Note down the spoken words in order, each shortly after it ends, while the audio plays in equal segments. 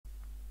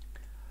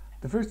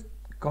The first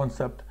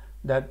concept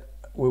that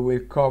we will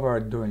cover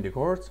during the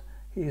course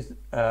is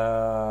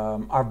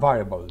are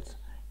variables.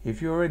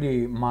 If you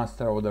already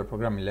master other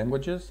programming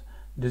languages,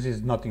 this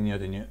is nothing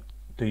new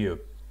to you.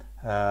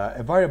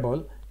 A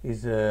variable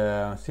is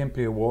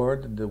simply a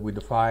word that we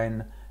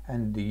define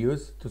and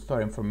use to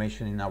store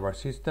information in our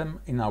system,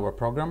 in our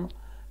program,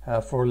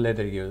 for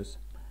later use.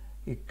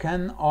 It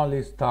can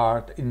only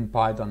start in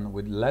Python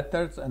with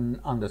letters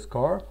and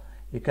underscore.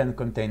 It can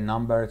contain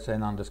numbers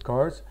and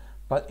underscores,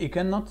 but it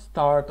cannot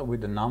start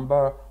with a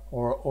number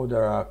or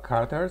other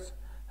characters,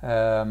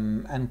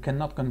 and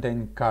cannot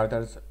contain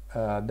characters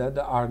that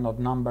are not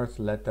numbers,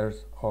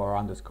 letters, or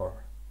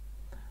underscore.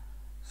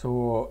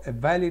 So a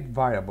valid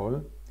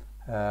variable,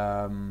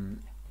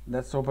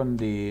 let's open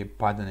the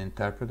Python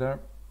interpreter.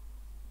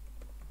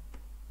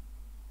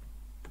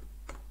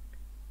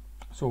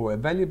 So a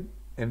valid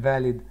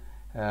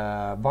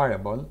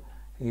variable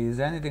is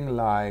anything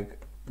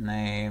like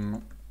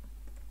name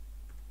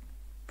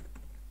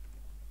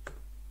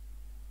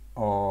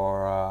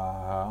or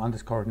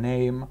underscore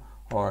name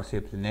or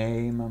simply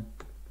name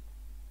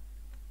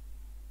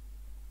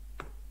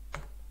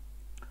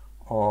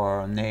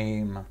or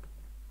name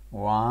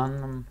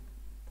 1.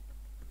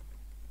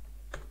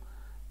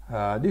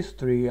 These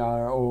three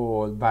are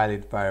all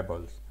valid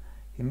variables.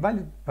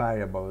 Invalid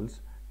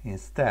variables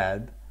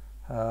instead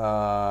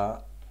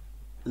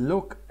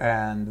look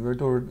and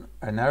return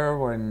an error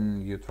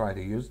when you try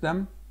to use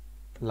them,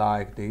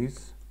 like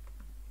this.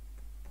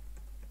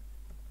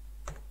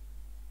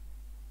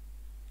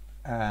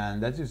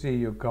 And as you see,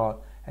 you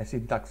got a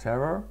syntax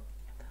error,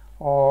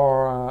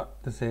 or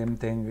the same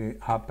thing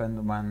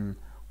happened when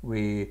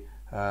we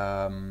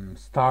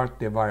start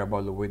the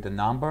variable with a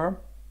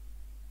number.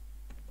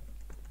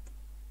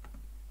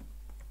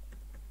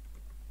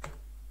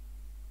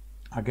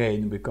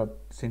 Again, we got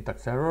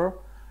syntax error,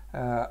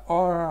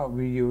 or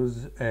we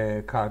use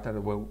a character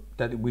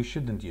that we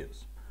shouldn't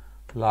use,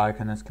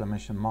 like an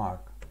exclamation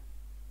mark.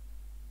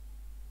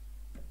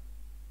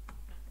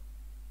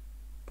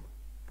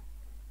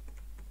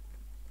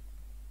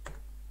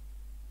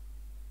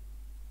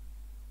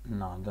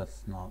 No,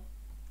 that's not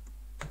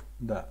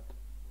that.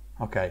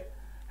 Okay,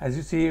 as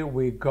you see,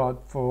 we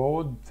got for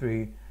all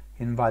three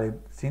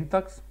invalid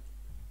syntax,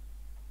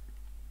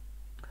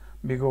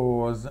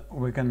 because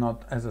we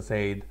cannot, as I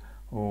said,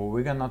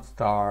 we cannot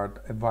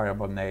start a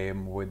variable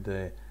name with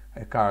a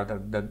character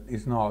that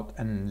is not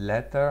a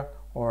letter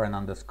or an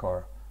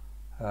underscore.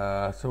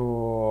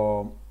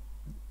 So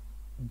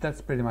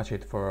that's pretty much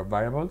it for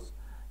variables.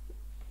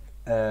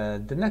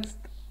 The next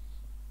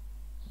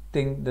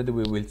thing that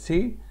we will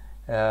see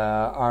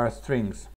are strings.